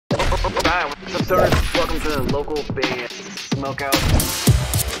Hi, what's up, stoners? Welcome to the local band Smokeout.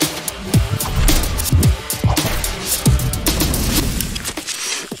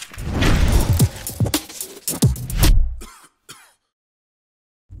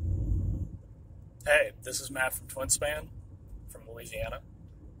 Hey, this is Matt from Twinspan from Louisiana,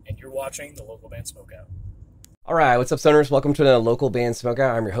 and you're watching the local band Smokeout. All right, what's up, stoners? Welcome to the local band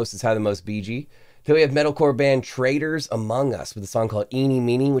Smokeout. I'm your host, is How the Most BG. Today we have metalcore band Traitors among us with a song called Eenie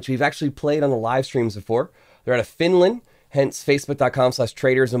Meenie, which we've actually played on the live streams before. They're out of Finland, hence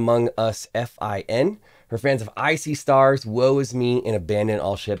facebook.com/Traitors Among Us FIN. We're fans of Icy Stars, Woe Is Me, and Abandon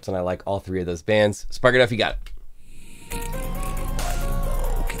All Ships, and I like all three of those bands. Spark it up if you got it.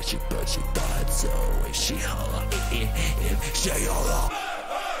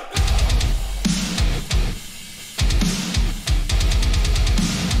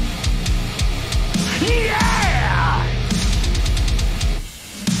 Yeah!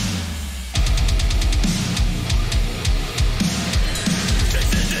 This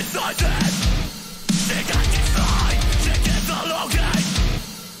is decisive. They got defined. They get the longing.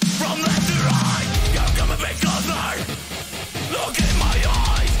 From left to right, you're coming back closer. Look in my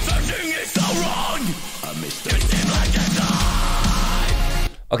eyes. Searching is so wrong. I missed it. You seem like a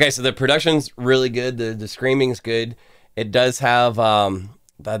time. Okay, so the production's really good. The screaming's good. It does have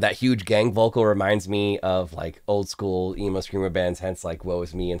that huge gang vocal. Reminds me of like old school emo screamer bands, hence like Woe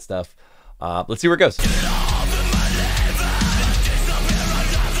Is Me and stuff. Let's see where it goes.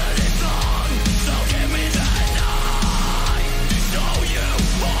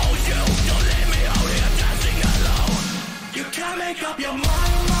 You can't make up your mind.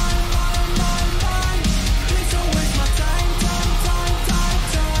 Please don't waste my time.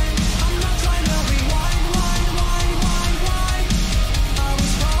 I'm not trying to rewind. I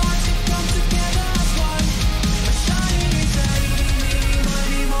was born to come together as one. A shining light.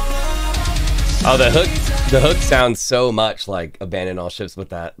 Oh, the hook sounds so much like Abandon All Ships with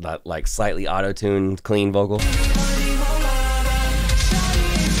that like slightly auto-tuned clean vocal.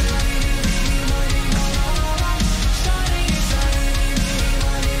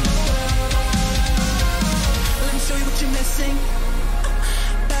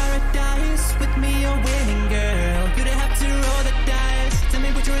 Paradise with me, a winning girl. You don't have to roll the dice. Tell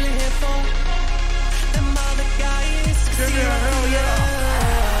me what you're really here for. Them other guys. Hell yeah.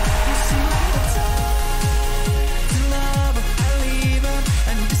 You seem like the time to love her, I leave her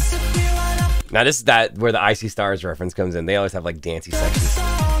and disappear right up. Now this is that where the Icy Stars reference comes in. They always have like dancey sections.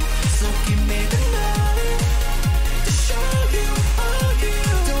 So give me the night to show you all you.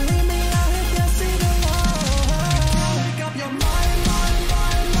 Don't leave me out here dancing alone. Make up your mind.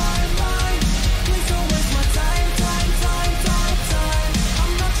 Please don't waste my time.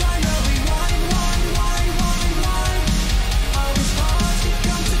 I'm not trying to rewind. I was born to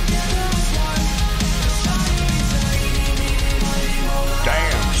come together as one.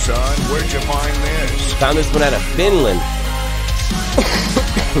 Damn, son, where'd you find this? Found this one out of Finland.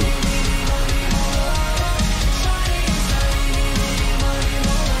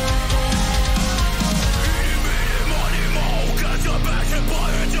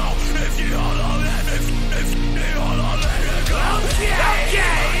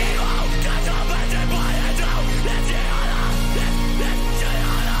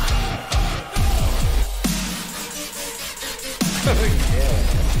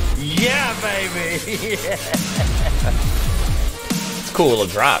 Yeah, baby! Yeah. It's a cool little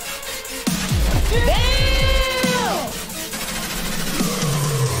drop.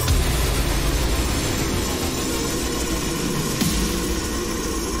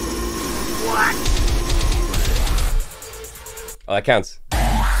 What? Oh, that counts.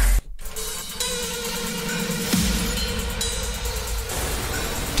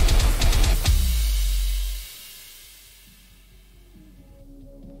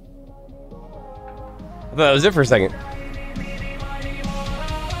 I thought that was it for a second. Here we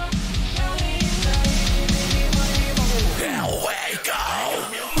go.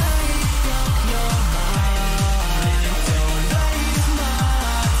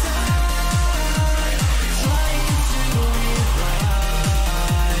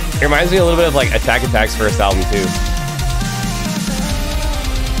 It reminds me a little bit of like Attack Attack's first album too.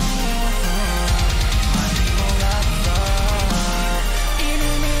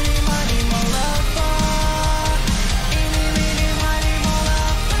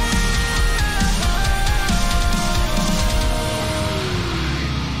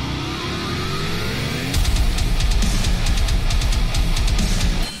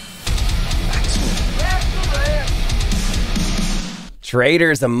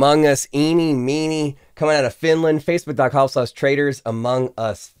 Traitors Among Us, Eenie Meenie, coming out of Finland. Facebook.com/Traitors Among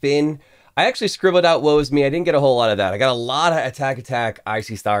Us Fin. I actually scribbled out "Woe Is Me." I didn't get a whole lot of that. I got a lot of Attack Attack,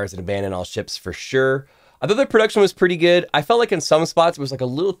 Icy Stars, and Abandon All Ships for sure. I thought the production was pretty good. I felt like in some spots it was like a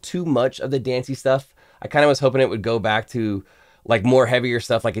little too much of the dancey stuff. I kind of was hoping it would go back to like more heavier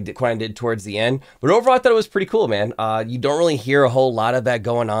stuff like it kind of did towards the end. But overall, I thought it was pretty cool, man. You don't really hear a whole lot of that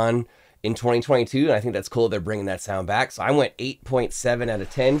going on in 2022, and I think that's cool they're bringing that sound back. So I went 8.7 out of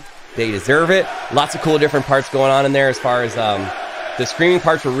 10. They deserve it. Lots of cool different parts going on in there as far as the screaming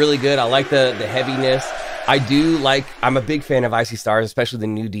parts were really good. I like the heaviness. I'm a big fan of Icy Stars, especially the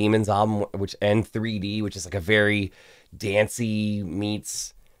new Demons album, which and 3D, which is like a very dancey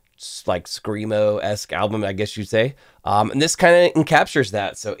meets like screamo-esque album, I guess you'd say. And this kind of encaptures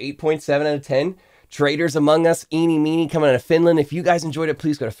that. So 8.7 out of 10. Traitors Among Us, Eenie Meenie coming out of Finland. If you guys enjoyed it,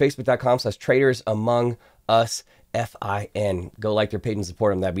 please go to facebook.com/Traitors Among Us FIN. Go like their page and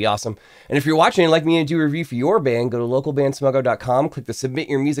support them. That'd be awesome. And if you're watching and like me to do a review for your band, go to localbandsmokeout.com. Click the Submit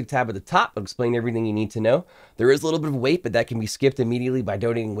Your Music tab at the top. It'll explain everything you need to know. There is a little bit of wait, but that can be skipped immediately by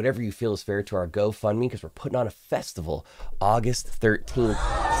donating whatever you feel is fair to our GoFundMe, because we're putting on a festival August 13th,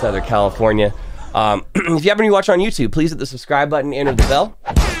 Southern California. If you happen to watch on YouTube, please hit the subscribe button and enter the bell,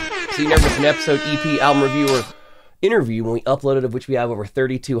 so you never miss an episode, EP, album review, or interview when we upload it, of which we have over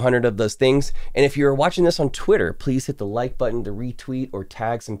 3,200 of those things. And if you're watching this on Twitter, please hit the like button to retweet or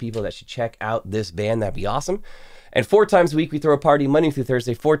tag some people that should check out this band. That'd be awesome. And 4 times a week, we throw a party Monday through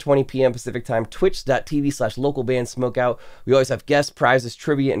Thursday, 4:20 p.m. Pacific time, twitch.tv/localbandsmokeout. We always have guests, prizes,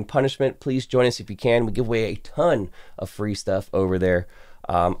 trivia, and punishment. Please join us if you can. We give away a ton of free stuff over there.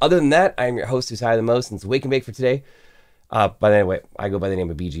 Other than that, I'm your host who's high the most, and it's Wake and Bake for today. By the way, I go by the name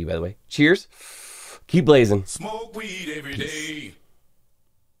of BG, by the way. Cheers. Keep blazing. Smoke weed every day.